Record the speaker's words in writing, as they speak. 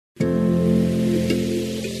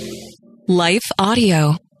Life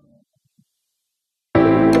Audio.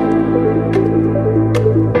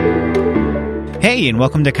 Hey, and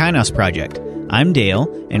welcome to Kainos Project. I'm Dale,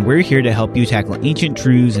 and we're here to help you tackle ancient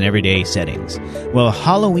truths in everyday settings. Well,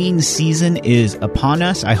 Halloween season is upon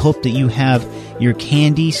us. I hope that you have your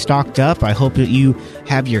candy stocked up. I hope that you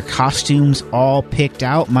have your costumes all picked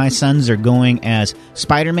out. My sons are going as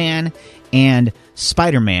Spider-Man and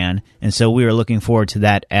Spider-Man, and so we are looking forward to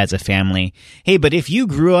that as a family. Hey, but if you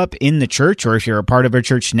grew up in the church, or if you're a part of a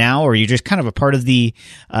church now, or you're just kind of a part of the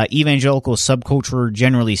evangelical subculture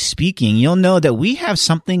generally speaking, you'll know that we have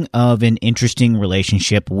something of an interesting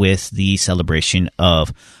relationship with the celebration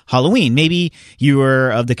of Halloween. Maybe you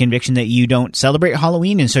are of the conviction that you don't celebrate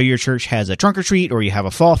Halloween, and so your church has a trunk or treat, or you have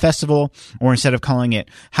a fall festival, or instead of calling it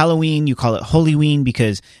Halloween, you call it Holyween,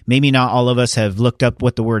 because maybe not all of us have looked up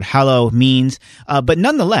what the word hallow means. But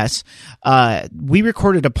nonetheless, we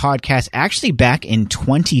recorded a podcast actually back in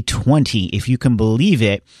 2020, if you can believe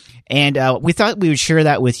it. And we thought we would share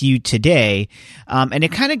that with you today. And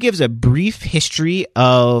it kind of gives a brief history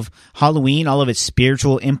of Halloween, all of its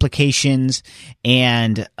spiritual implications,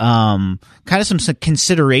 and kind of some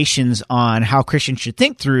considerations on how Christians should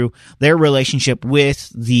think through their relationship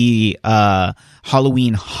with the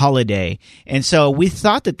Halloween holiday. And so we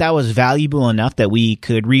thought that that was valuable enough that we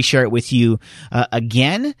could reshare it with you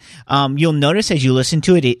again. You'll notice as you listen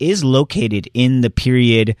to it, it is located in the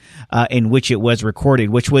period in which it was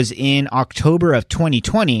recorded, which was in October of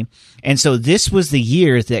 2020. And so this was the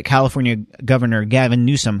year that California Governor Gavin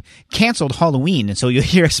Newsom canceled Halloween. And so you'll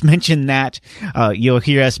hear us mention that. You'll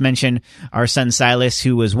hear us mention our son Silas,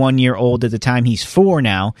 who was 1 year old at the time. He's 4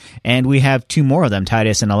 now. And we have 2 more of them,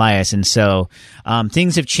 Titus and Elias. And so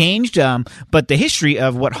things have changed, but the history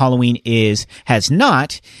of what Halloween is has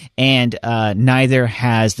not, and neither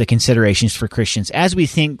has the considerations for Christians as we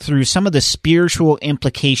think through some of the spiritual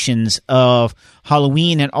implications of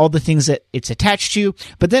Halloween and all the things that it's attached to,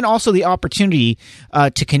 but then also the opportunity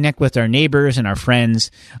to connect with our neighbors and our friends,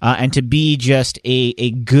 and to be just a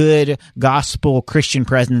good gospel Christian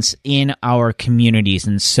presence in our communities.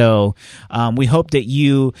 And so we hope that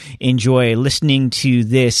you enjoy listening to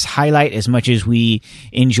this highlight as much as we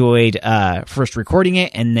enjoyed first recording it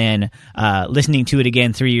and then listening to it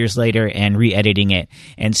again 3 years later and re-editing it.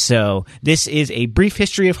 And so this is a brief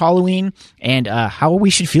history of Halloween and how we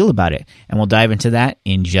should feel about it. And we'll dive into that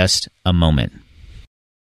in just a moment.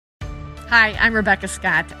 Hi, I'm Rebecca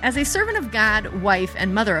Scott. As a servant of God, wife,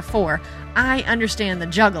 and mother of 4, I understand the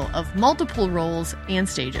juggle of multiple roles and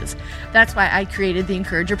stages. That's why I created the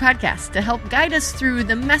Encourager podcast to help guide us through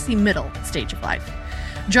the messy middle stage of life.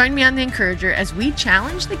 Join me on the Encourager as we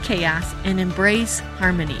challenge the chaos and embrace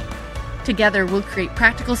harmony. Together, we'll create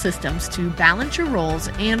practical systems to balance your roles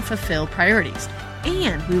and fulfill priorities.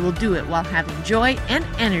 And we will do it while having joy and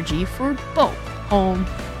energy for both home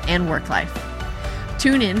and work life.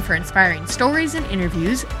 Tune in for inspiring stories and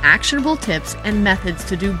interviews, actionable tips, and methods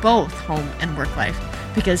to do both home and work life.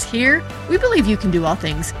 Because here, we believe you can do all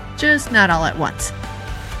things, just not all at once.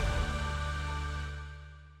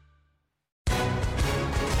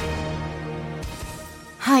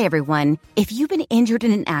 Hi, everyone. If you've been injured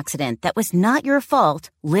in an accident that was not your fault,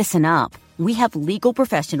 listen up. We have legal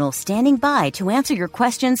professionals standing by to answer your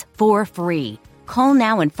questions for free. Call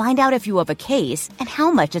now and find out if you have a case and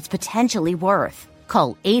how much it's potentially worth.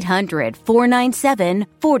 Call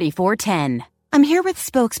 800-497-4410. I'm here with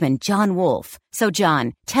spokesman John Wolf. So,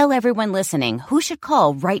 John, tell everyone listening who should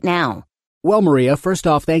call right now. Well, Maria, first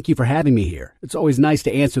off, thank you for having me here. It's always nice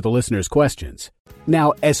to answer the listeners' questions.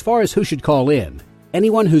 Now, as far as who should call in,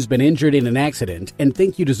 anyone who's been injured in an accident and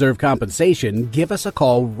think you deserve compensation, give us a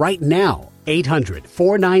call right now.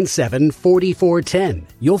 800-497-4410.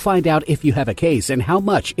 You'll find out if you have a case and how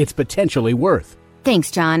much it's potentially worth.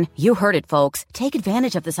 Thanks, John. You heard it, folks. Take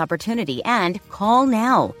advantage of this opportunity and call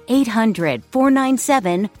now.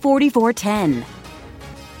 800-497-4410.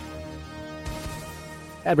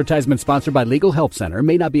 Advertisement sponsored by Legal Help Center.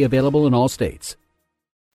 May not be available in all states.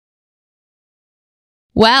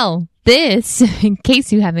 Well, this, in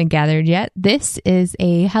case you haven't gathered yet, this is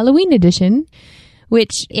a Halloween edition,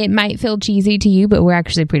 which it might feel cheesy to you, but we're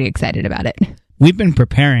actually pretty excited about it. We've been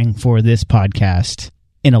preparing for this podcast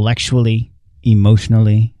intellectually,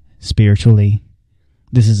 emotionally, spiritually.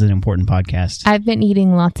 This is an important podcast. I've been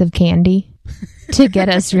eating lots of candy to get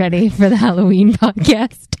us ready for the Halloween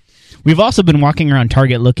podcast. We've also been walking around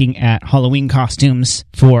Target looking at Halloween costumes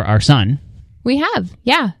for our son. We have,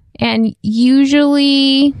 yeah. And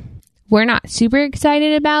usually we're not super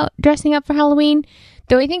excited about dressing up for Halloween,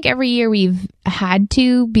 though I think every year we've had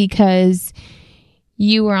to because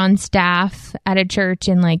you were on staff at a church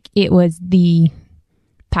and like it was the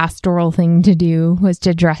pastoral thing to do was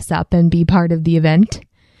to dress up and be part of the event.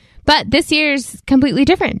 But this year's completely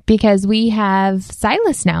different because we have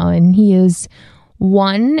Silas now, and he is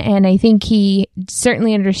 1, and I think he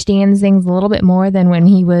certainly understands things a little bit more than when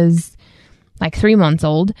he was like 3 months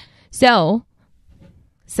old. So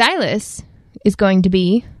Silas is going to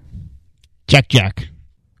be Jack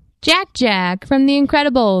from The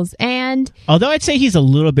Incredibles. And although I'd say he's a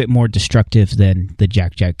little bit more destructive than the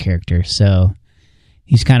Jack character, so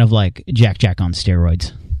he's kind of like Jack on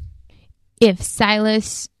steroids. If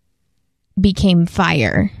Silas became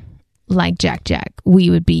fire like Jack,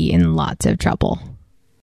 we would be in lots of trouble.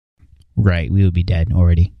 Right, we would be dead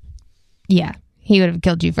already. Yeah, he would have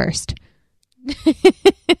killed you first.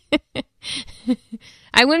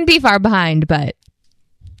 I wouldn't be far behind, but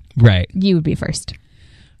right, you would be first.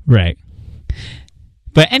 Right.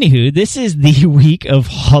 But anywho, this is the week of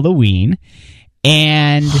Halloween.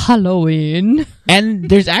 And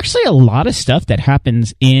there's actually a lot of stuff that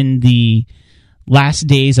happens in the last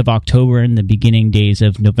days of October and the beginning days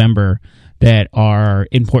of November that are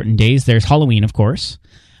important days. There's Halloween, of course.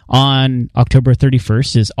 On October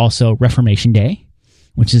 31st is also Reformation Day,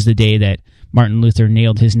 which is the day that Martin Luther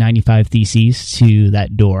nailed his 95 Theses to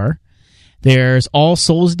that door. There's All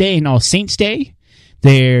Souls Day and All Saints Day.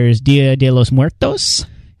 There's Dia de los Muertos.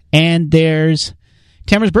 And there's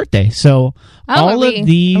Tamara's birthday. So all of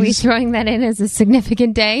these... Are we throwing that in as a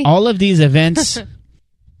significant day? All of these events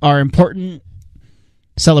are important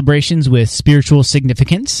celebrations with spiritual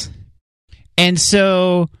significance. And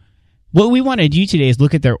so what we want to do today is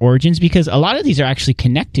look at their origins, because a lot of these are actually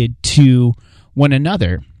connected to one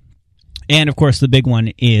another. And of course, the big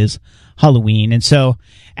one is Halloween. And so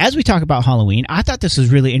as we talk about Halloween, I thought this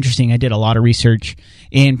was really interesting. I did a lot of research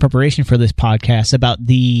in preparation for this podcast about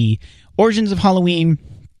the origins of Halloween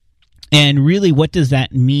and really what does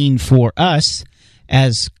that mean for us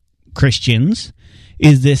as Christians.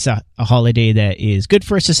 Is this a holiday that is good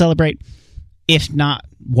for us to celebrate? If not,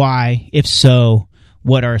 why? If so,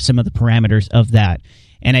 what are some of the parameters of that?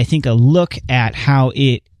 And I think a look at how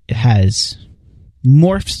it has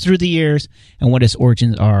morphed through the years and what its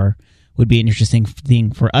origins are would be an interesting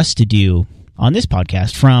thing for us to do on this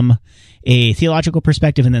podcast from a theological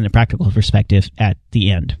perspective and then a practical perspective at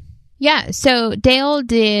the end. Yeah, so Dale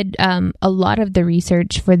did a lot of the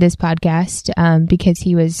research for this podcast because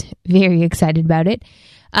he was very excited about it.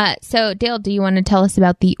 So Dale, do you want to tell us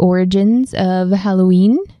about the origins of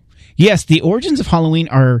Halloween? Yes, the origins of Halloween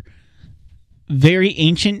are very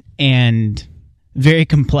ancient and very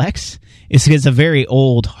complex. It's a very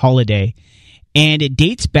old holiday, and it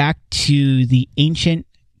dates back to the ancient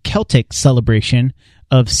Celtic celebration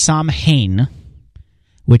of Samhain,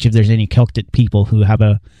 which if there's any Celtic people who have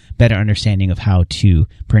a better understanding of how to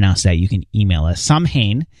pronounce that, you can email us.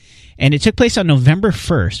 Samhain. And it took place on November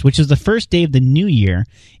 1st, which is the first day of the new year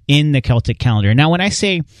in the Celtic calendar. Now, when I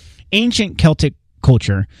say ancient Celtic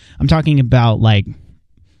culture, I'm talking about like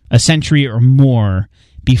a century or more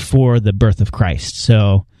before the birth of Christ.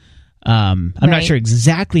 So I'm not sure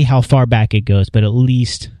exactly how far back it goes, but at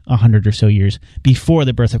least 100 or so years before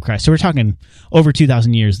the birth of Christ. So we're talking over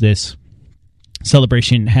 2,000 years this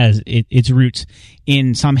celebration has its roots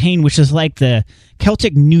in Samhain, which is like the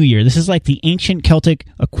Celtic New Year. This is like the ancient Celtic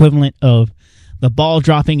equivalent of the ball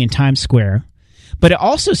dropping in Times Square. But it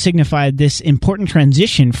also signified this important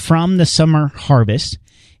transition from the summer harvest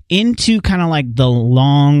into kind of like the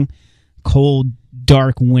long, cold,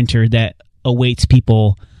 dark winter that awaits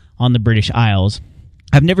people on the British Isles.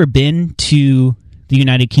 I've never been to the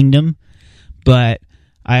United Kingdom, but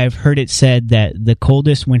I've heard it said that the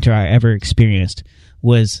coldest winter I ever experienced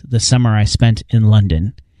was the summer I spent in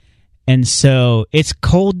London. And so it's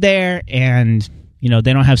cold there, and they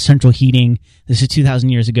don't have central heating. This is 2,000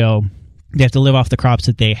 years ago. They have to live off the crops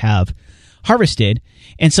that they have harvested.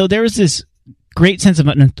 And so there was this great sense of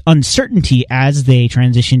uncertainty as they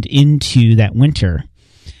transitioned into that winter.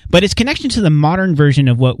 But its connection to the modern version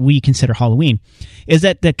of what we consider Halloween is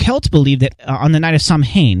that the Celts believed that on the night of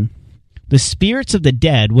Samhain, the spirits of the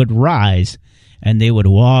dead would rise and they would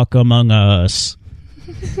walk among us.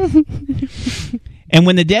 And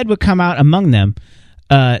when the dead would come out among them,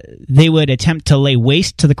 they would attempt to lay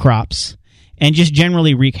waste to the crops and just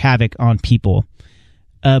generally wreak havoc on people.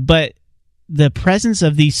 But the presence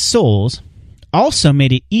of these souls also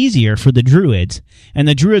made it easier for the Druids. And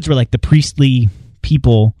the Druids were like the priestly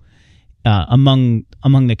people among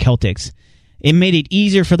the Celtics. It made it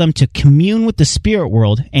easier for them to commune with the spirit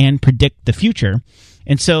world and predict the future.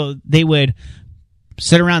 And so they would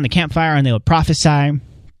sit around the campfire and they would prophesy. And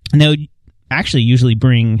they would actually usually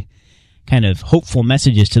bring kind of hopeful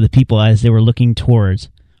messages to the people as they were looking towards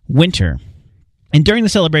winter. And during the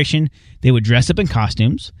celebration, they would dress up in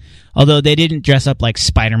costumes, although they didn't dress up like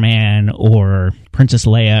Spider-Man or Princess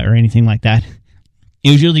Leia or anything like that.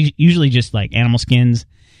 It was usually just like animal skins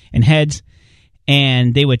and heads,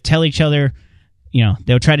 and they would tell each other,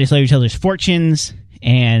 they would try to tell each other's fortunes,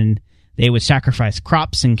 and they would sacrifice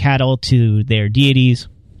crops and cattle to their deities.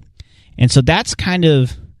 And so that's kind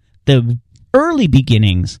of the early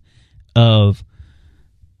beginnings of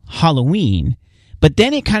Halloween. But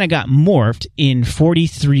then it kind of got morphed in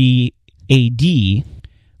 43 AD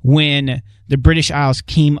when the British Isles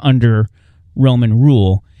came under Roman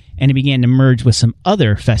rule, and it began to merge with some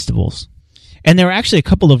other festivals. And there were actually a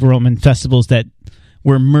couple of Roman festivals that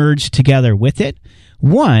were merged together with it.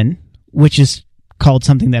 One, which is called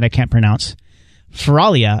something that I can't pronounce,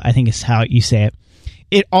 Feralia, I think is how you say it.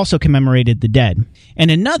 It also commemorated the dead.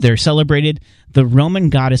 And another celebrated the Roman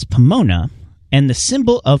goddess Pomona, and the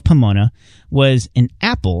symbol of Pomona was an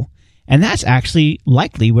apple, and that's actually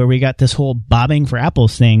likely where we got this whole bobbing for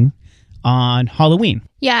apples thing on Halloween.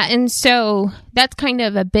 Yeah, and so that's kind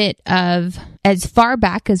of a bit of as far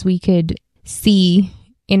back as we could see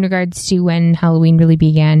in regards to when Halloween really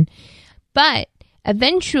began. But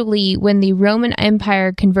eventually, when the Roman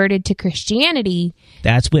Empire converted to Christianity...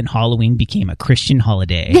 That's when Halloween became a Christian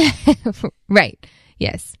holiday. Right,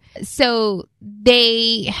 yes. So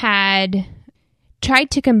they had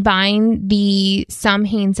tried to combine the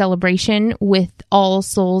Samhain celebration with All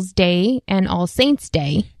Souls Day and All Saints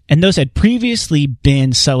Day. And those had previously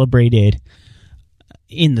been celebrated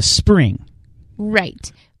in the spring.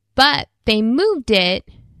 Right. But they moved it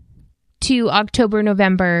to October,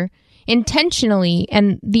 November intentionally.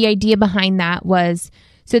 And the idea behind that was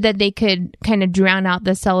so that they could kind of drown out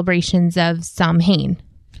the celebrations of Samhain.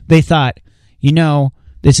 They thought,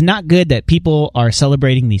 it's not good that people are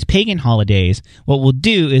celebrating these pagan holidays. What we'll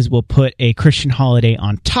do is we'll put a Christian holiday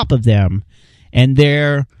on top of them, and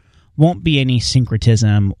there won't be any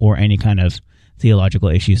syncretism or any kind of theological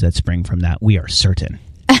issues that spring from that. We are certain.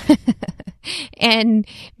 And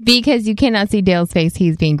because you cannot see Dale's face,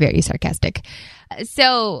 he's being very sarcastic.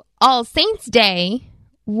 So All Saints Day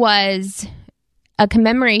was a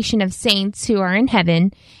commemoration of saints who are in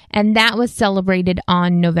heaven, and that was celebrated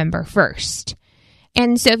on November 1st.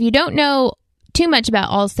 And so if you don't know too much about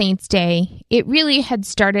All Saints Day, it really had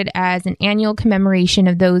started as an annual commemoration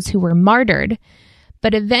of those who were martyred,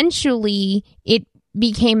 but eventually it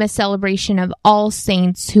became a celebration of all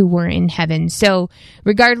saints who were in heaven. So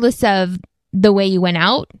regardless of the way you went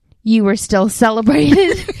out, you were still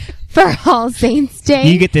celebrated for All Saints Day.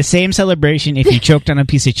 You get the same celebration if you choked on a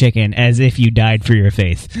piece of chicken as if you died for your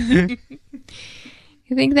faith. I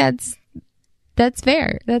think that's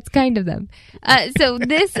fair. That's kind of them. So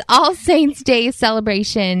this All Saints Day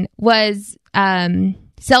celebration was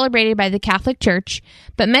celebrated by the Catholic Church,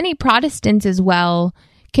 but many Protestants as well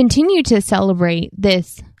continue to celebrate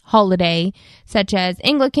this holiday, such as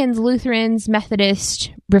Anglicans, Lutherans,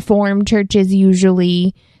 Methodist, Reformed churches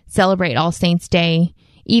usually celebrate All Saints Day,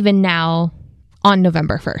 even now on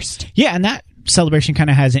November 1st. Yeah, and that celebration kind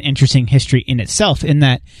of has an interesting history in itself, in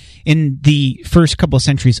that in the first couple of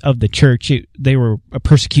centuries of the church, they were a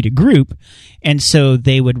persecuted group, and so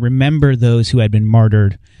they would remember those who had been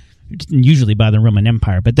martyred, usually by the Roman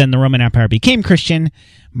Empire. But then the Roman Empire became Christian,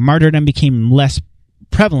 martyrdom became less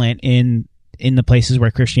prevalent in the places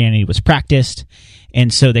where Christianity was practiced,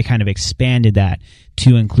 and so they kind of expanded that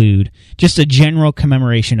to include just a general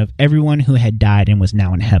commemoration of everyone who had died and was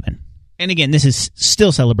now in heaven. And again, this is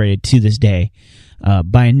still celebrated to this day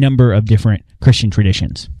by a number of different Christian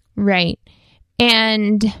traditions. Right.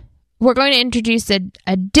 And we're going to introduce a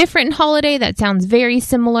different holiday that sounds very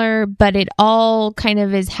similar, but it all kind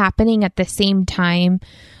of is happening at the same time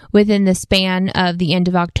within the span of the end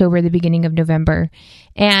of October, the beginning of November.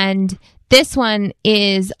 And this one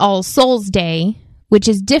is All Souls Day, which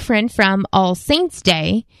is different from All Saints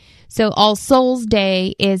Day. So All Souls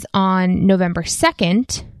Day is on November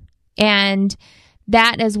 2nd. And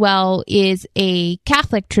that as well is a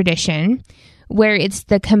Catholic tradition where it's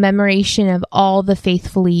the commemoration of all the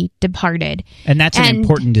faithfully departed. And that's an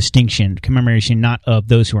important distinction, commemoration not of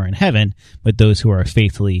those who are in heaven, but those who are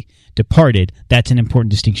faithfully departed. That's an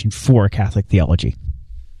important distinction for Catholic theology.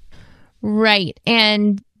 Right.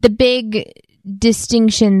 And the big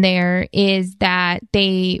distinction there is that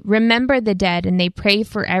they remember the dead and they pray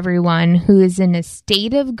for everyone who is in a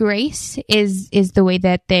state of grace is the way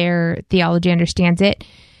that their theology understands it,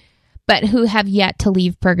 but who have yet to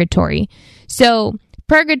leave purgatory. So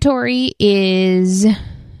purgatory is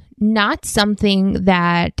not something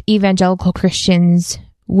that evangelical Christians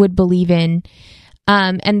would believe in.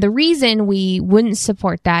 And the reason we wouldn't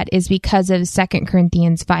support that is because of 2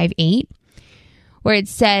 Corinthians 5:8, where it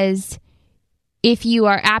says, if you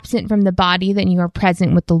are absent from the body, then you are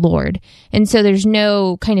present with the Lord. And so there's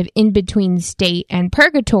no kind of in-between state, and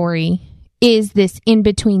purgatory is this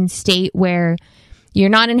in-between state where you're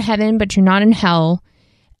not in heaven, but you're not in hell.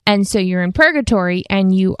 And so you're in purgatory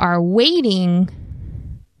and you are waiting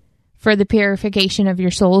for the purification of your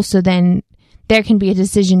soul. So then there can be a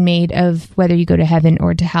decision made of whether you go to heaven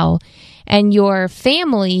or to hell. And your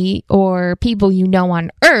family or people you know on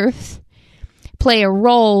earth play a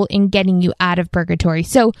role in getting you out of purgatory.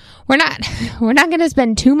 So we're not going to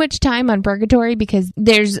spend too much time on purgatory because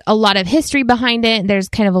there's a lot of history behind it. There's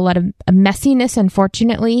kind of a lot of messiness,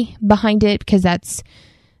 unfortunately, behind it, because that's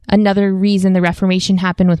another reason the Reformation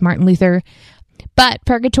happened with Martin Luther. But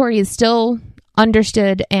purgatory is still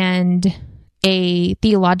understood and a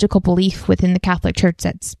theological belief within the Catholic Church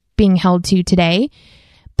that's being held to today.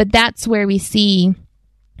 But that's where we see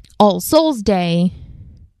All Souls Day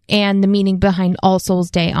and the meaning behind All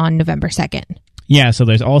Souls Day on November 2nd. Yeah, so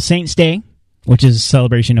there's All Saints Day, which is a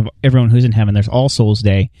celebration of everyone who's in heaven. There's All Souls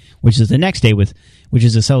Day, which is the next day, which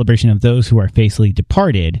is a celebration of those who are faithfully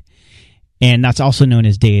departed. And that's also known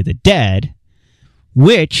as Day of the Dead,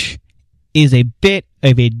 which is a bit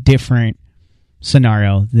of a different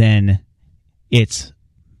scenario than its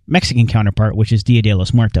Mexican counterpart, which is Dia de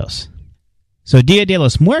los Muertos. So Dia de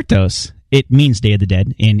los Muertos, it means Day of the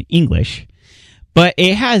Dead in English, but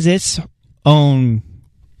it has its own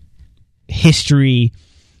history,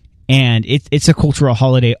 and it's a cultural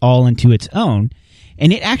holiday all into its own.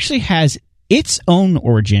 And it actually has its own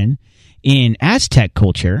origin in Aztec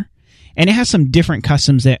culture, and it has some different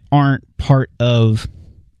customs that aren't part of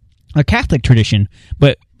a Catholic tradition,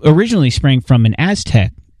 but originally sprang from an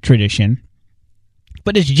Aztec tradition.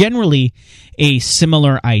 But it's generally a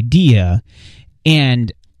similar idea,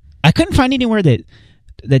 and I couldn't find anywhere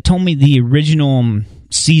that told me the original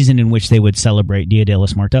season in which they would celebrate Dia de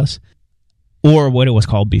los Muertos, or what it was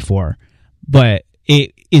called before. But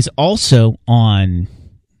it is also on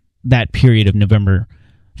that period of November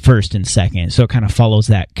 1st and 2nd, so it kind of follows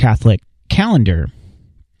that Catholic calendar.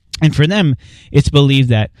 And for them, it's believed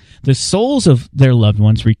that the souls of their loved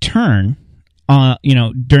ones return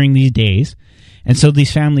during these days. And so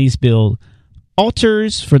these families build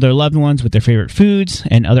altars for their loved ones with their favorite foods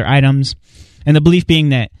and other items. And the belief being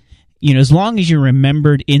that, as long as you're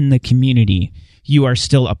remembered in the community, you are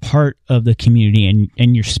still a part of the community,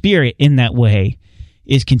 and your spirit in that way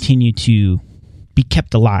is continued to be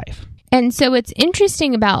kept alive. And so what's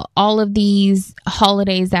interesting about all of these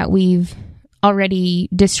holidays that we've already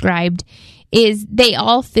described is they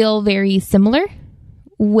all feel very similar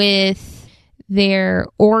with their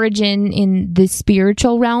origin in the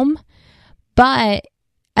spiritual realm. But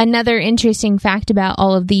another interesting fact about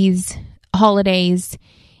all of these holidays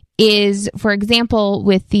is, for example,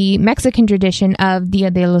 with the Mexican tradition of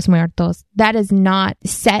Dia de los Muertos, that is not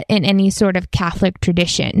set in any sort of Catholic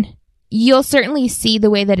tradition. You'll certainly see the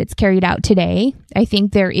way that it's carried out today. I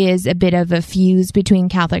think there is a bit of a fuse between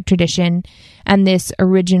Catholic tradition and this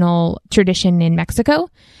original tradition in Mexico.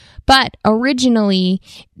 But originally,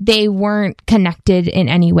 they weren't connected in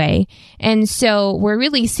any way. And so we're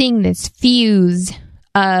really seeing this fuse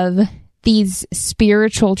of these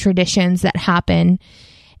spiritual traditions that happen.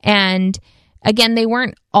 And again, they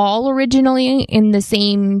weren't all originally in the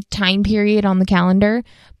same time period on the calendar,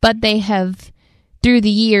 but they have, through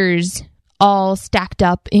the years, all stacked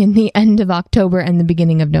up in the end of October and the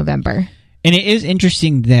beginning of November. And it is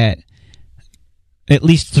interesting that at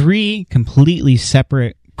least 3 completely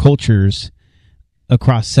separate cultures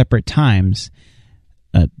across separate times,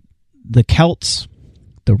 the Celts,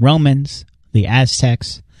 the Romans, the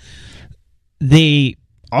Aztecs, they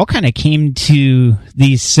all kind of came to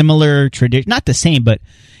these similar traditions, not the same,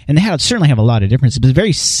 and they certainly have a lot of differences, but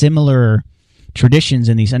very similar traditions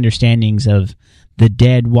and these understandings of the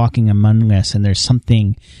dead walking among us, and there's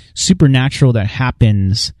something supernatural that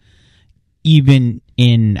happens even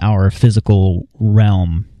in our physical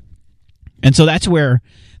realm. And so that's where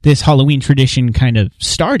this Halloween tradition kind of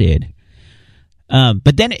started.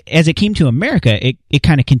 But then as it came to America, it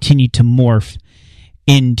kind of continued to morph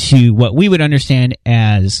into what we would understand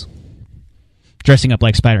as dressing up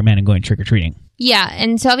like Spider-Man and going trick-or-treating. Yeah,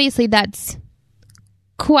 and so obviously that's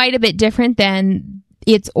quite a bit different than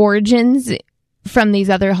its origins from these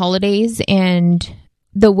other holidays and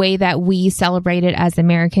the way that we celebrate it as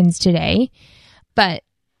Americans today. But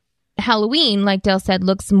Halloween, like Dale said,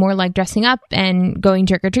 looks more like dressing up and going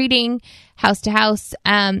trick-or-treating, house to house.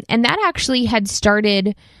 And that actually had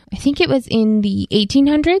started, I think it was in the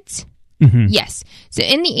 1800s. Mm-hmm. Yes. So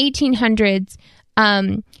in the 1800s,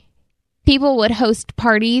 people would host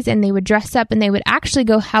parties and they would dress up and they would actually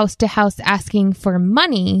go house to house asking for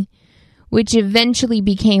money, which eventually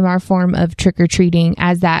became our form of trick-or-treating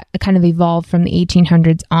as that kind of evolved from the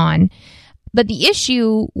 1800s on. But the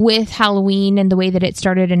issue with Halloween and the way that it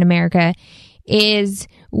started in America is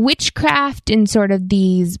witchcraft and sort of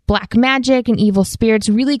these black magic and evil spirits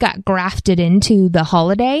really got grafted into the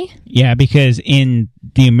holiday. Yeah, because in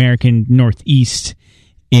the American Northeast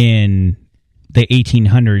in the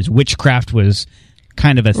 1800s, witchcraft was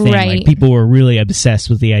kind of a thing. Right. Like, people were really obsessed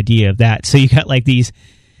with the idea of that. So you got like these,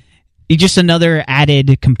 just another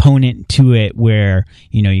added component to it where,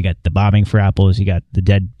 you got the bobbing for apples, you got the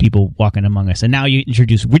dead people walking among us, and now you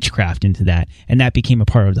introduce witchcraft into that, and that became a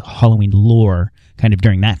part of the Halloween lore kind of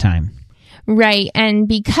during that time. Right, and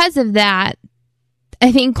because of that,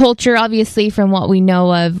 I think culture, obviously, from what we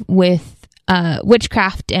know of with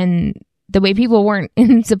witchcraft and the way people weren't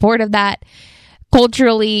in support of that,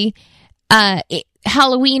 culturally,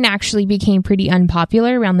 Halloween actually became pretty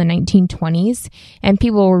unpopular around the 1920s, and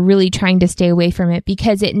people were really trying to stay away from it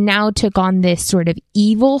because it now took on this sort of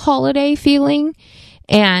evil holiday feeling,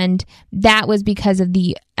 and that was because of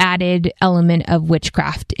the added element of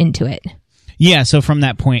witchcraft into it. Yeah, so from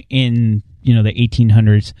that point in, the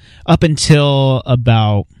 1800s up until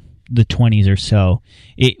about the 20s or so,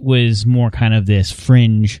 it was more kind of this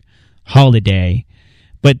fringe holiday.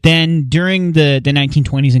 But then during the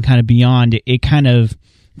 1920s and kind of beyond, it kind of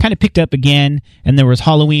picked up again, and there was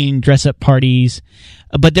Halloween dress-up parties.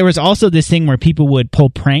 But there was also this thing where people would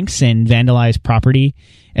pull pranks and vandalize property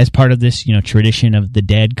as part of this, tradition of the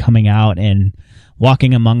dead coming out and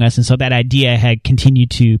walking among us. And so that idea had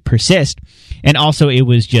continued to persist. And also it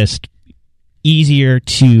was just easier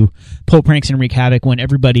to pull pranks and wreak havoc when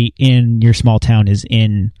everybody in your small town is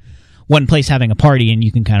in one place having a party, and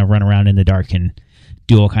you can kind of run around in the dark and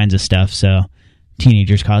do all kinds of stuff. So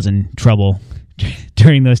teenagers causing trouble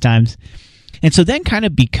during those times. And so then kind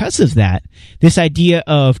of because of that, this idea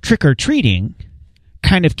of trick-or-treating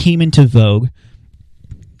kind of came into vogue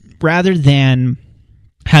rather than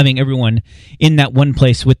having everyone in that one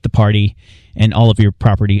place with the party and all of your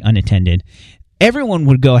property unattended. Everyone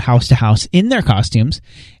would go house to house in their costumes,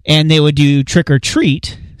 and they would do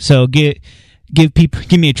trick-or-treat. So give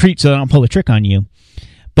me a treat so I don't pull a trick on you.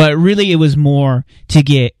 But really, it was more to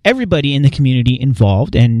get everybody in the community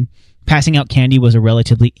involved, and passing out candy was a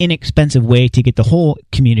relatively inexpensive way to get the whole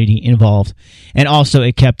community involved. And also,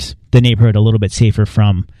 it kept the neighborhood a little bit safer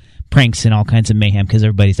from pranks and all kinds of mayhem because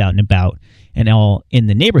everybody's out and about and all in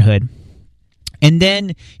the neighborhood. And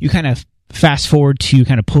then you kind of fast forward to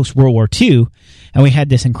kind of post-World War II, and we had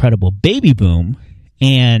this incredible baby boom.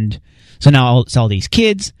 And so now it's all these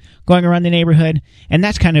kids going around the neighborhood, and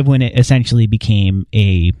that's kind of when it essentially became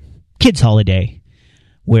a kids' holiday,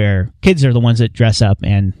 where kids are the ones that dress up,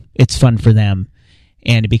 and it's fun for them,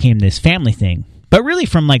 and it became this family thing. But really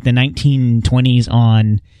from like the 1920s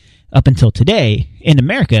on up until today, in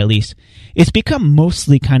America at least, it's become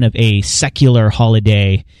mostly kind of a secular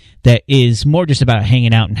holiday that is more just about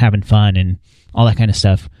hanging out and having fun and all that kind of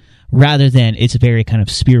stuff, rather than its very kind of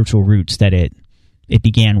spiritual roots that it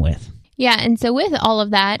began with. Yeah, and so with all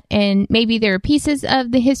of that, and maybe there are pieces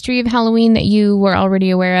of the history of Halloween that you were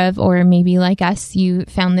already aware of, or maybe like us, you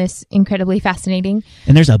found this incredibly fascinating.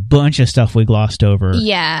 And there's a bunch of stuff we glossed over.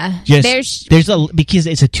 Yeah. Because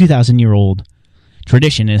it's a 2,000-year-old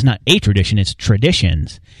tradition. It's not a tradition, it's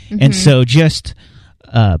traditions. Mm-hmm. And so just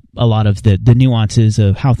a lot of the nuances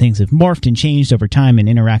of how things have morphed and changed over time and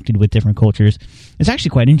interacted with different cultures. It's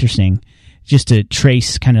actually quite interesting just to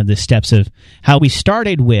trace kind of the steps of how we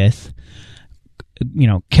started with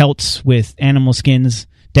Celts with animal skins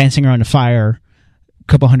dancing around a fire a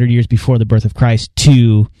couple hundred years before the birth of Christ,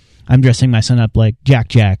 to I'm dressing my son up like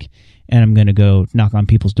Jack and I'm going to go knock on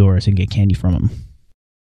people's doors and get candy from them.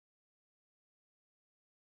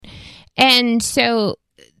 And so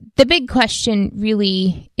the big question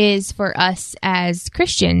really is for us as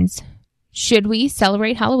Christians, should we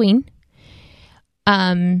celebrate Halloween?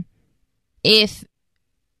 If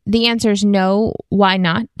the answer is no, why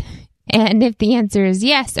not? And if the answer is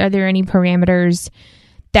yes, are there any parameters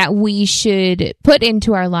that we should put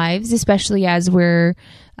into our lives, especially as we're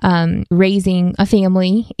raising a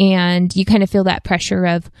family and you kind of feel that pressure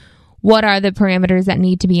of what are the parameters that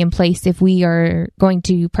need to be in place if we are going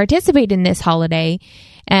to participate in this holiday,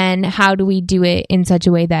 and how do we do it in such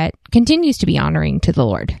a way that continues to be honoring to the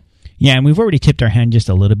Lord? Yeah, and we've already tipped our hand just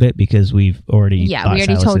a little bit because we've already bought we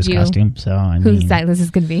already Silas's told you costume. So who Silas is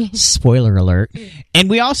going to be. Spoiler alert. And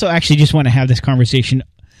we also actually just want to have this conversation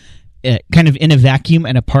kind of in a vacuum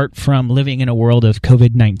and apart from living in a world of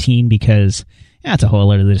COVID-19, because That's a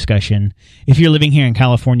whole other discussion. If you're living here in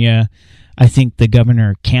California, I think the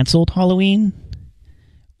governor canceled Halloween,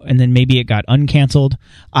 and then maybe it got uncanceled.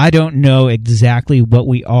 I don't know exactly what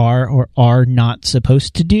we are or are not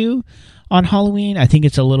supposed to do on Halloween. I think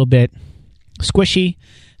it's a little bit squishy,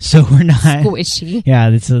 so we're not... Squishy. Yeah,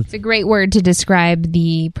 it's a great word to describe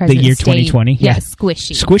the present the year state. 2020. Yeah,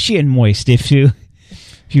 squishy. Squishy and moist. If you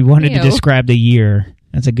wanted to describe the year,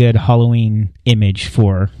 that's a good Halloween image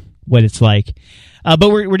for what it's like. But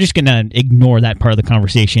we're just going to ignore that part of the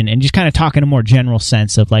conversation and just kind of talk in a more general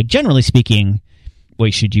sense of, like, generally speaking,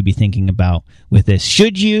 what should you be thinking about with this?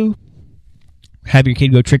 Should you have your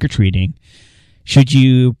kid go trick-or-treating? Should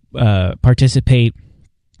you participate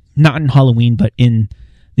not in Halloween, but in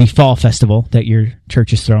the fall festival that your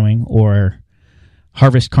church is throwing, or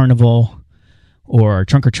Harvest Carnival, or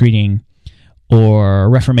trunk-or-treating, or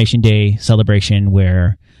Reformation Day celebration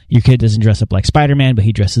where your kid doesn't dress up like Spider-Man, but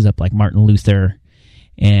he dresses up like Martin Luther?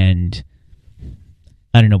 And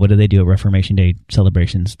I don't know, what do they do at Reformation Day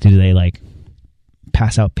celebrations? Do they, like,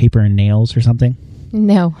 pass out paper and nails or something?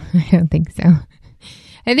 No, I don't think so.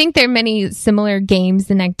 I think there are many similar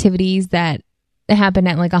games and activities that happen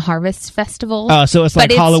at, like, a harvest festival. Oh, so it's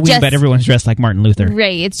like Halloween, but everyone's dressed like Martin Luther.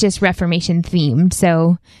 Right, it's just Reformation themed.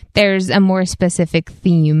 So there's a more specific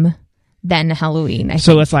theme than Halloween, I think.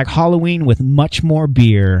 So it's like Halloween with much more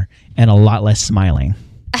beer and a lot less smiling.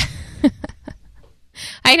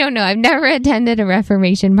 I don't know. I've never attended a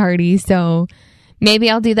Reformation party, so maybe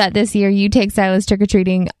I'll do that this year. You take Silas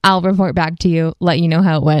trick-or-treating. I'll report back to you, let you know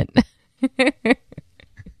how it went.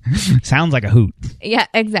 Sounds like a hoot. Yeah,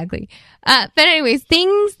 exactly. But anyways,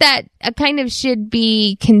 things that kind of should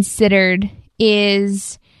be considered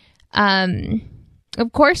is,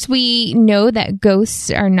 of course, we know that ghosts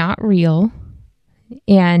are not real.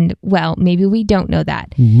 And, well, maybe we don't know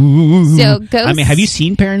that. Ooh. So ghosts... I mean, have you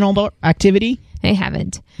seen Paranormal Activity? I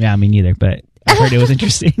haven't. Yeah, me neither, but I heard it was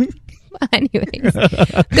interesting. Anyways,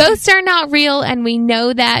 ghosts are not real, and we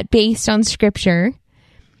know that based on Scripture.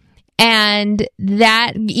 And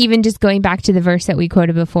that, even just going back to the verse that we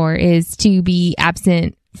quoted before, is to be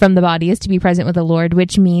absent from the body is to be present with the Lord,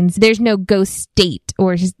 which means there's no ghost state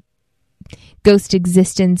or ghost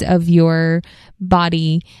existence of your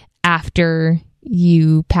body after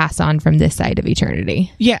you pass on from this side of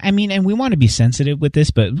eternity. Yeah, I mean, and we want to be sensitive with this,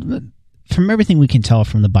 but from everything we can tell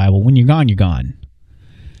from the Bible, when you're gone, you're gone.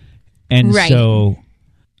 And right. So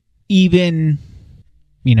even,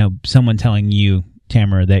 someone telling you,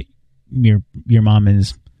 Tamara, that your mom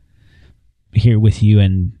is here with you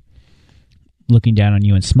and looking down on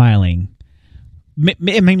you and smiling,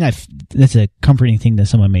 maybe that's a comforting thing that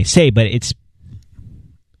someone may say, but it's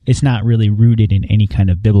not really rooted in any kind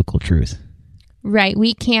of biblical truth. Right.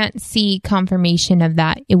 We can't see confirmation of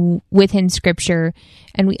that within Scripture,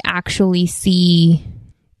 and we actually see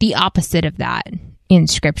the opposite of that in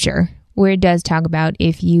Scripture, where it does talk about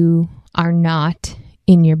if you are not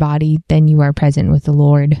in your body, then you are present with the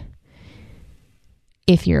Lord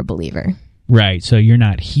if you're a believer. Right. So you're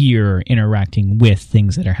not here interacting with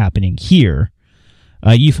things that are happening here.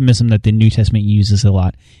 A euphemism that the New Testament uses a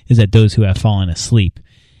lot is that those who have fallen asleep.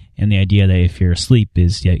 And the idea that if you're asleep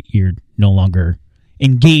is that you're no longer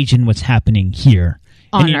engaged in what's happening here.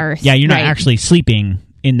 On earth. Yeah, you're not actually sleeping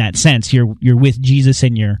in that sense. You're with Jesus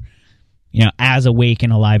and you're as awake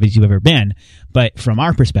and alive as you've ever been. But from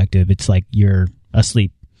our perspective, it's like you're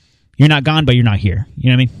asleep. You're not gone, but you're not here. You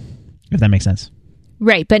know what I mean? If that makes sense.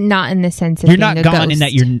 Right, but not in the sense of you're not gone ghost. In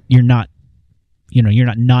that you're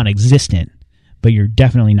not non-existent, but you're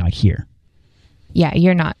definitely not here. Yeah,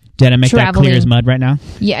 you're not. Did I make that clear as mud right now?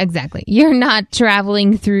 Yeah, exactly. You're not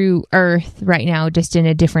traveling through Earth right now, just in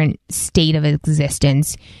a different state of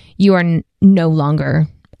existence. You are no longer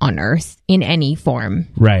on Earth in any form.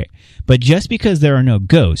 Right. But just because there are no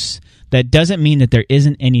ghosts, that doesn't mean that there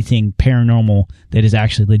isn't anything paranormal that is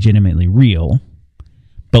actually legitimately real.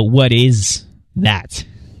 But what is that?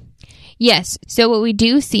 Yes. So what we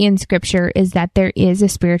do see in Scripture is that there is a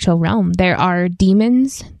spiritual realm. There are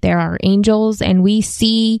demons, there are angels, and we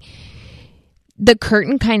see the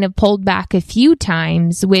curtain kind of pulled back a few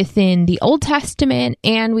times within the Old Testament,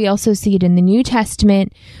 and we also see it in the New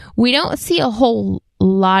Testament. We don't see a whole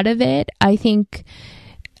lot of it. I think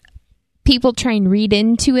people try and read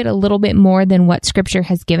into it a little bit more than what Scripture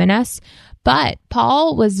has given us. But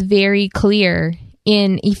Paul was very clear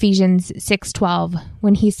in Ephesians 6:12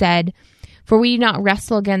 when he said, "For we do not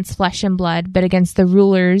wrestle against flesh and blood, but against the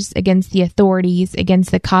rulers, against the authorities,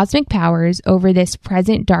 against the cosmic powers over this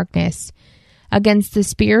present darkness, against the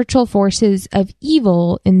spiritual forces of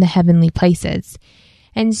evil in the heavenly places."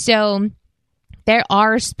 And so There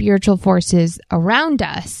are spiritual forces around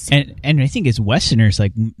us. And I think as Westerners,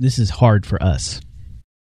 like, this is hard for us.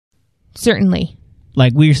 Certainly.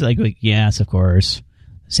 Like, we're just like, yes, of course,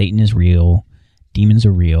 Satan is real, demons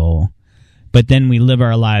are real, but then we live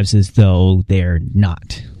our lives as though they're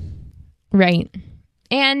not. Right.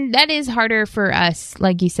 And that is harder for us,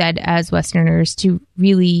 like you said, as Westerners to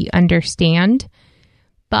really understand.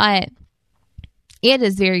 But it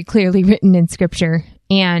is very clearly written in Scripture.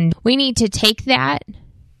 And we need to take that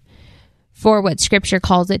for what Scripture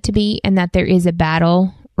calls it to be, and that there is a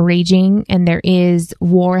battle raging and there is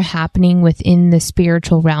war happening within the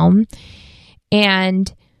spiritual realm.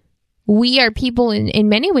 And we are people in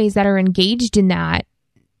many ways that are engaged in that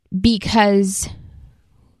because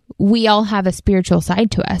we all have a spiritual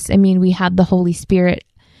side to us. I mean, we have the Holy Spirit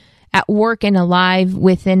at work and alive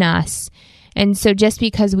within us. And so just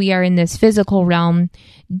because we are in this physical realm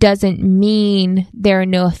doesn't mean there are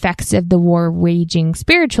no effects of the war raging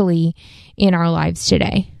spiritually in our lives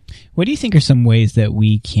today. What do you think are some ways that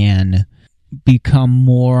we can become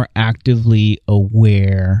more actively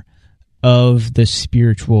aware of the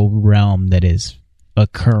spiritual realm that is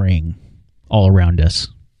occurring all around us?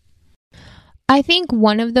 I think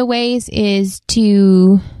one of the ways is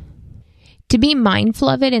to be mindful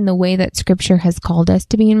of it in the way that Scripture has called us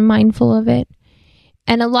to be mindful of it.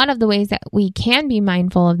 And a lot of the ways that we can be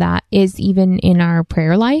mindful of that is even in our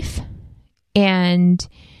prayer life and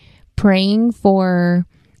praying for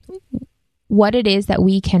what it is that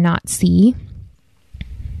we cannot see,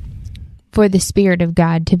 for the Spirit of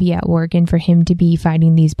God to be at work and for Him to be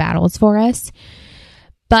fighting these battles for us.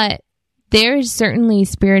 But there's certainly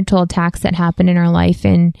spiritual attacks that happen in our life,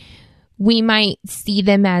 and we might see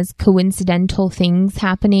them as coincidental things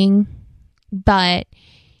happening, but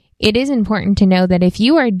it is important to know that if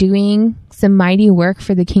you are doing some mighty work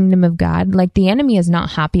for the kingdom of God, like, the enemy is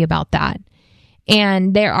not happy about that.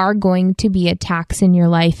 And there are going to be attacks in your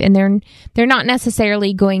life, and they're not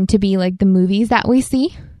necessarily going to be like the movies that we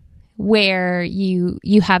see, where you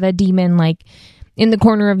have a demon like in the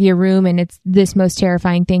corner of your room and it's this most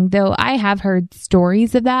terrifying thing. Though I have heard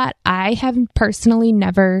stories of that, I have personally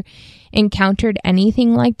never encountered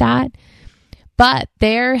anything like that. But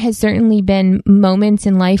there has certainly been moments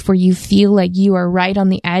in life where you feel like you are right on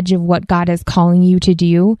the edge of what God is calling you to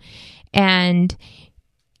do. And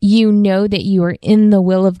you know that you are in the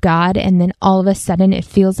will of God. And then all of a sudden it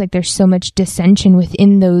feels like there's so much dissension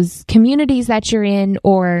within those communities that you're in,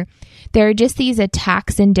 or there are just these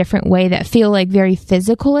attacks in different ways that feel like very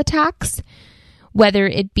physical attacks, whether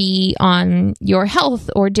it be on your health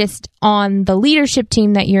or just on the leadership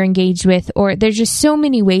team that you're engaged with, or there's just so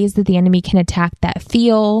many ways that the enemy can attack that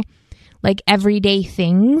feel like everyday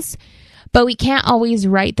things. But we can't always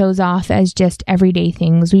write those off as just everyday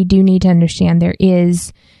things. We do need to understand there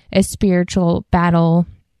is a spiritual battle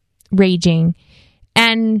raging.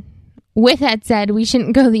 And with that said, we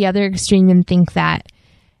shouldn't go the other extreme and think that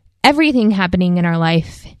everything happening in our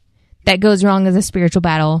life that goes wrong is a spiritual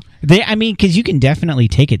battle. Because you can definitely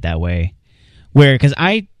take it that way. Because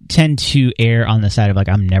I tend to err on the side of, like,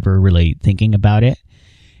 I'm never really thinking about it.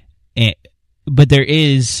 But there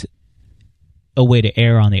is a way to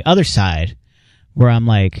err on the other side where I'm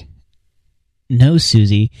like, no,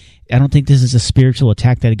 Susie, I don't think this is a spiritual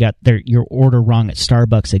attack that got your order wrong at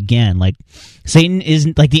Starbucks again. Like, Satan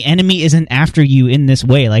isn't, like, the enemy isn't after you in this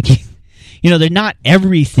way. Like, they're not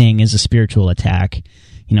everything is a spiritual attack.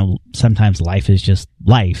 Sometimes life is just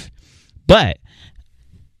life. But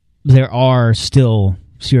there are still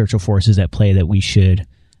spiritual forces at play that we should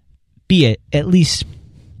be at least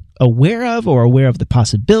aware of, or aware of the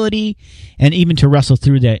possibility, and even to wrestle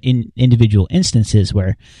through that in individual instances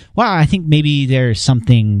where, wow, I think maybe there's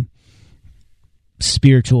something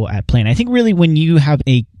spiritual at play. And I think really when you have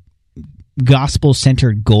a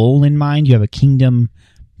gospel-centered goal in mind, you have a kingdom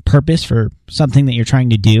purpose for something that you're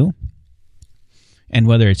trying to do, and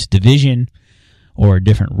whether it's division or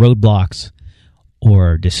different roadblocks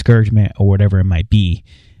or discouragement or whatever it might be,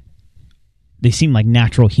 they seem like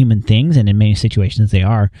natural human things, and in many situations they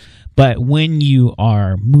are. But when you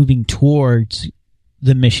are moving towards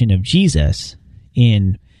the mission of Jesus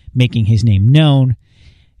in making his name known,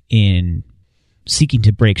 in seeking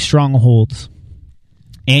to break strongholds,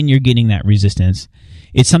 and you're getting that resistance,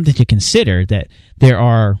 it's something to consider that there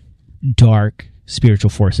are dark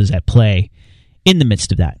spiritual forces at play in the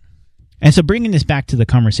midst of that. And so bringing this back to the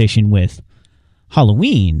conversation with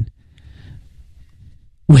Halloween,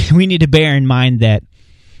 we need to bear in mind that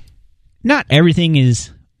not everything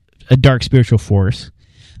is a dark spiritual force,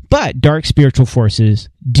 but dark spiritual forces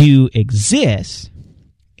do exist,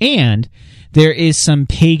 and there is some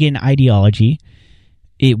pagan ideology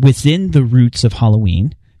within the roots of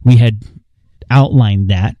Halloween. We had outlined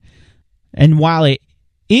that. And while it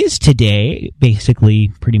is today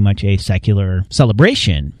basically pretty much a secular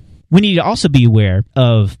celebration, we need to also be aware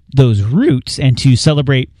of those roots and to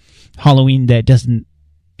celebrate Halloween that doesn't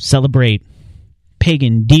celebrate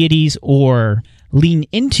pagan deities or lean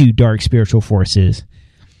into dark spiritual forces,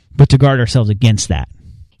 but to guard ourselves against that.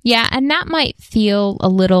 Yeah, and that might feel a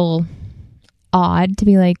little odd to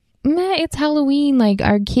be like, it's Halloween. Like,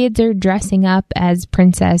 our kids are dressing up as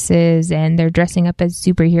princesses and they're dressing up as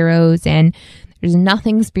superheroes, and there's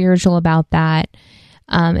nothing spiritual about that.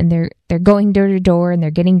 And they're going door to door and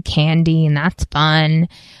they're getting candy, and that's fun.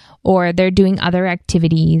 Or they're doing other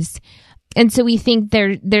activities. And so we think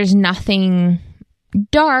there's nothing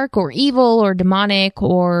dark or evil or demonic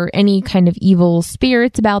or any kind of evil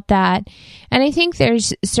spirits about that. And I think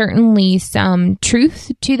there's certainly some truth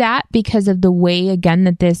to that because of the way, again,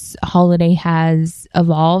 that this holiday has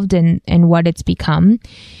evolved and what it's become.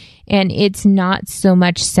 And it's not so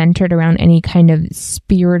much centered around any kind of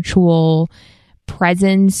spiritual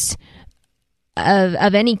presence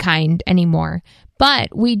of any kind anymore.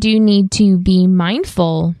 But we do need to be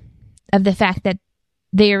mindful of the fact that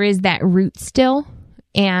there is that root still,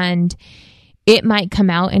 and it might come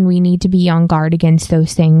out, and we need to be on guard against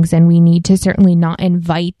those things, and we need to certainly not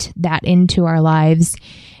invite that into our lives,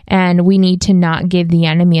 and we need to not give the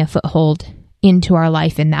enemy a foothold into our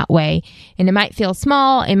life in that way. And it might feel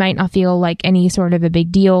small, it might not feel like any sort of a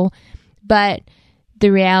big deal, but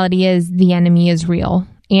the reality is the enemy is real,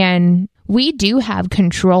 and we do have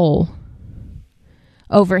control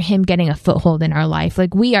over him getting a foothold in our life.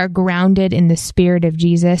 Like, we are grounded in the Spirit of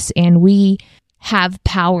Jesus, and we have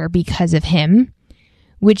power because of him,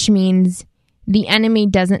 which means the enemy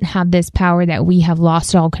doesn't have this power that we have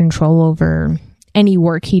lost all control over any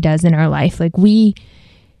work he does in our life. Like, we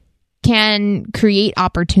can create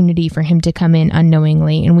opportunity for him to come in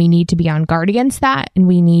unknowingly, and we need to be on guard against that, and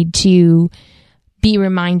we need to be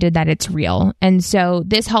reminded that it's real. And so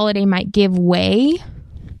this holiday might give way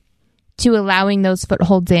to allowing those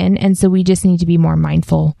footholds in, and so we just need to be more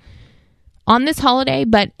mindful on this holiday,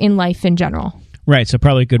 but in life in general. Right, so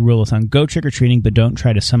probably a good rule of thumb: go trick-or-treating, but don't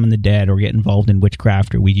try to summon the dead or get involved in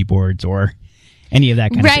witchcraft or Ouija boards or any of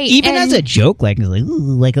that kind of stuff. Even as a joke, like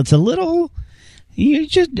it's a little, you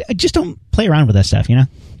just don't play around with that stuff, you know?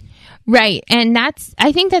 Right, and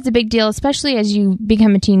I think that's a big deal, especially as you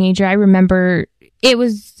become a teenager. I remember it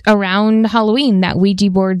was around Halloween that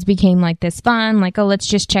Ouija boards became like this fun, like, oh, let's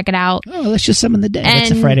just check it out. Oh, let's just summon the dead.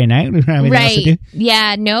 It's a Friday night. We don't have anything else to do.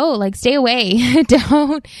 Yeah, no, like, stay away.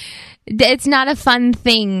 Don't. It's not a fun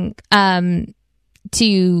thing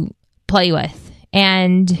to play with.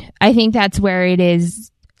 And I think that's where it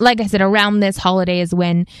is. Like I said, around this holiday is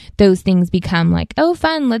when those things become like, oh,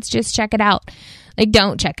 fun, let's just check it out. Like,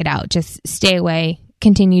 don't check it out. Just stay away.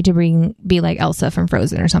 Continue to be like Elsa from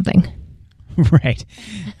Frozen or something. Right.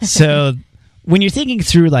 So when you're thinking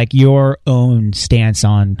through like your own stance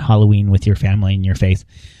on Halloween with your family and your faith,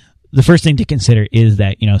 the first thing to consider is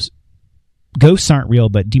that, you know, ghosts aren't real,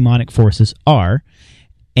 but demonic forces are.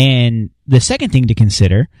 And the second thing to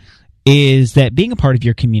consider is that being a part of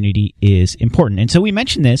your community is important. And so we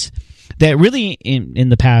mentioned this, that really in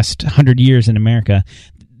the past 100 years in America,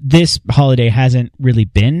 this holiday hasn't really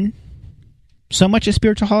been so much a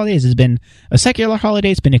spiritual holiday as it's been a secular holiday.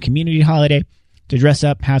 It's been a community holiday to dress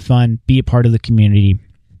up, have fun, be a part of the community.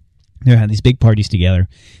 They have these big parties together.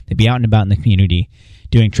 They'd be out and about in the community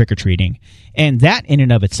doing trick-or-treating. And that in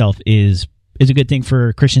and of itself is a good thing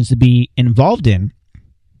for Christians to be involved in,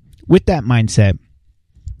 with that mindset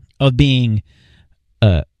of being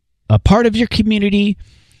a part of your community,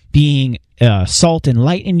 being salt and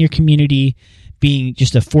light in your community, being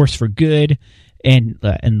just a force for good, and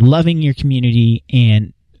loving your community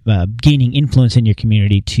and gaining influence in your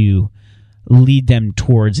community to lead them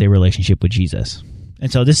towards a relationship with Jesus.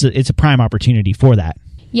 And so it's a prime opportunity for that.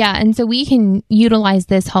 Yeah, and so we can utilize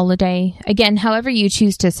this holiday, again, however you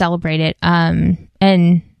choose to celebrate it.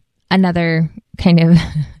 And another kind of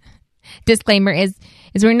disclaimer is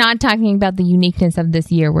we're not talking about the uniqueness of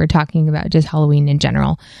this year. We're talking about just Halloween in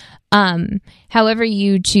general. However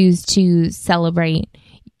you choose to celebrate,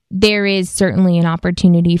 there is certainly an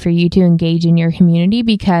opportunity for you to engage in your community,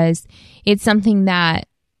 because it's something that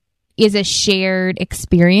is a shared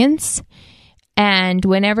experience. And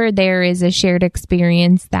whenever there is a shared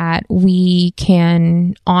experience that we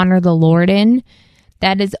can honor the Lord in,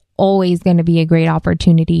 that is always going to be a great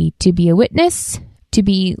opportunity to be a witness, to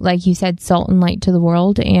be, like you said, salt and light to the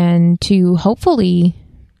world, and to hopefully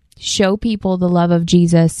show people the love of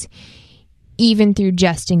Jesus, even through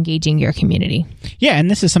just engaging your community. Yeah, and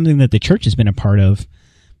this is something that the church has been a part of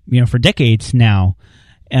for decades now.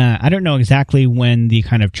 I don't know exactly when the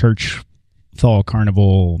kind of church fall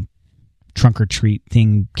carnival trunk or treat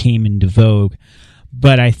thing came into vogue,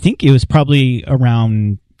 but I think it was probably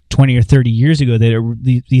around 20 or 30 years ago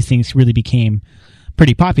that these things really became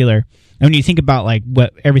pretty popular. And when you think about like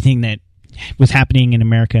everything that was happening in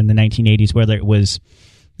America in the 1980s, whether it was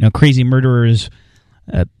crazy murderers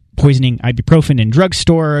poisoning ibuprofen in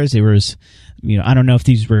drugstores, there was I don't know if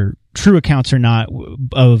these were true accounts or not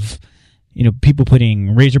of people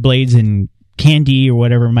putting razor blades in candy or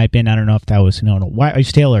whatever it might have been. I don't know if that was a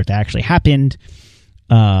wives' tale or if that actually happened.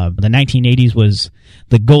 The 1980s was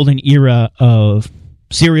the golden era of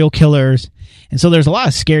serial killers, and so there's a lot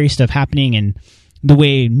of scary stuff happening, and the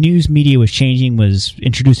way news media was changing was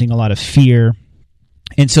introducing a lot of fear.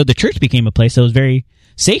 And so the church became a place that was very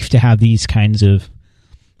safe to have these kinds of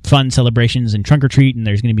fun celebrations and trunk or treat, and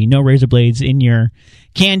there's going to be no razor blades in your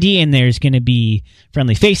candy, and there's going to be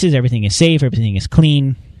friendly faces, everything is safe, everything is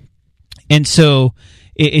clean. And so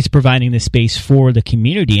it's providing this space for the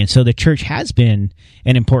community, and so the church has been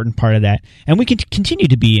an important part of that, and we can continue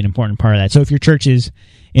to be an important part of that. So if your church is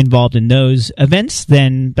involved in those events,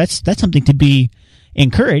 then that's something to be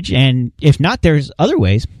encouraged, and if not, there's other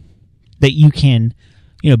ways that you can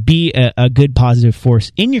be a good positive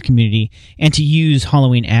force in your community and to use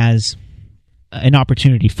Halloween as an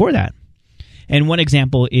opportunity for that. And one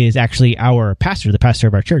example is actually our pastor, the pastor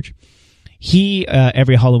of our church. He,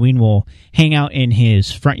 every Halloween, will hang out in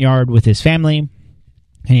his front yard with his family, and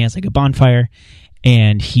he has like a bonfire,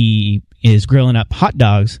 and he is grilling up hot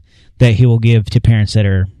dogs that he will give to parents that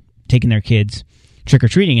are taking their kids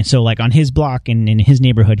trick-or-treating. And so like on his block and in his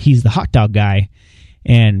neighborhood, he's the hot dog guy.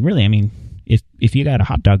 And really, I mean, if you got a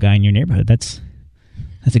hot dog guy in your neighborhood, that's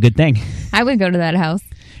a good thing. I would go to that house.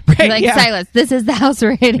 Right, like, yeah. Silas, this is the house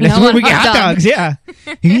we're hitting. That's where we get hot dogs, yeah.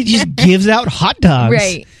 He just gives out hot dogs.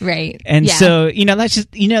 Right. And so, that's just,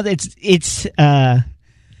 it's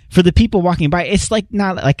for the people walking by, it's like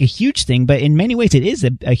not like a huge thing, but in many ways it is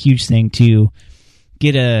a huge thing to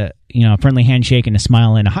get a friendly handshake and a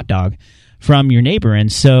smile and a hot dog from your neighbor.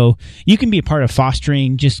 And so you can be a part of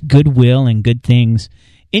fostering just goodwill and good things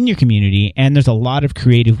in your community. And there's a lot of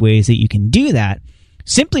creative ways that you can do that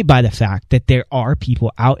simply by the fact that there are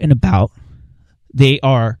people out and about. They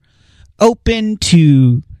are open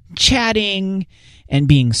to chatting and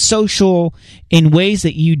being social in ways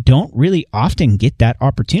that you don't really often get that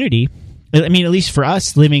opportunity. I mean, at least for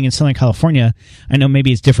us living in Southern California, I know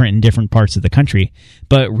maybe it's different in different parts of the country,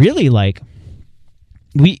 but really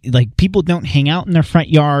people don't hang out in their front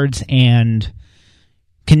yards and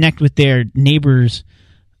connect with their neighbors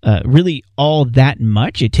really all that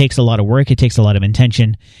much. It takes a lot of work. It takes a lot of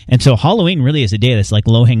intention. And so Halloween really is a day that's like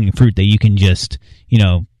low-hanging fruit that you can just,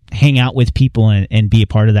 hang out with people and be a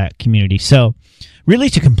part of that community. So really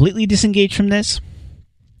to completely disengage from this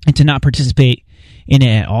and to not participate in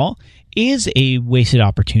it at all is a wasted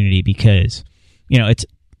opportunity because,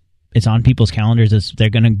 it's on people's calendars as they're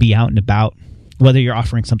going to be out and about, whether you're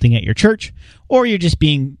offering something at your church or you're just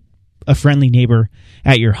being a friendly neighbor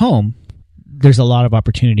at your home. There's a lot of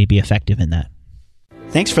opportunity to be effective in that.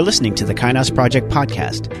 Thanks for listening to the Kainos Project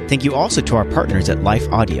podcast. Thank you also to our partners at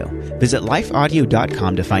Life Audio. Visit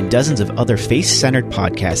lifeaudio.com to find dozens of other faith-centered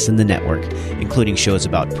podcasts in the network, including shows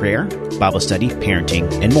about prayer, Bible study,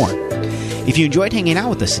 parenting, and more. If you enjoyed hanging out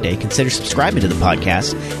with us today, consider subscribing to the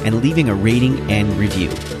podcast and leaving a rating and review.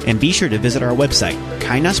 And be sure to visit our website,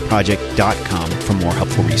 kainosproject.com, for more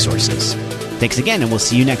helpful resources. Thanks again, and we'll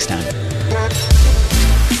see you next time.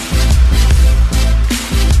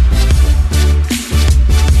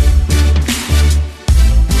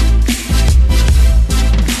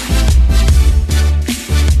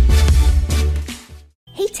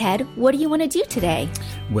 Ted, what do you want to do today?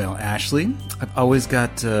 Well, Ashley, I've always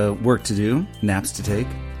got work to do, naps to take,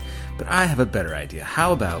 but I have a better idea.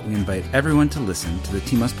 How about we invite everyone to listen to the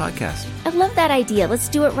TMUS podcast? I love that idea. Let's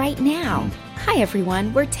do it right now. Hi,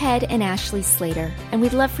 everyone. We're Ted and Ashley Slater, and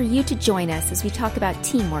we'd love for you to join us as we talk about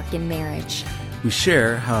teamwork in marriage. We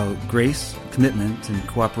share how grace, commitment, and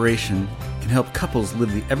cooperation can help couples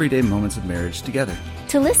live the everyday moments of marriage together.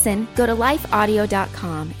 To listen, go to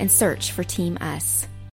lifeaudio.com and search for Team Us.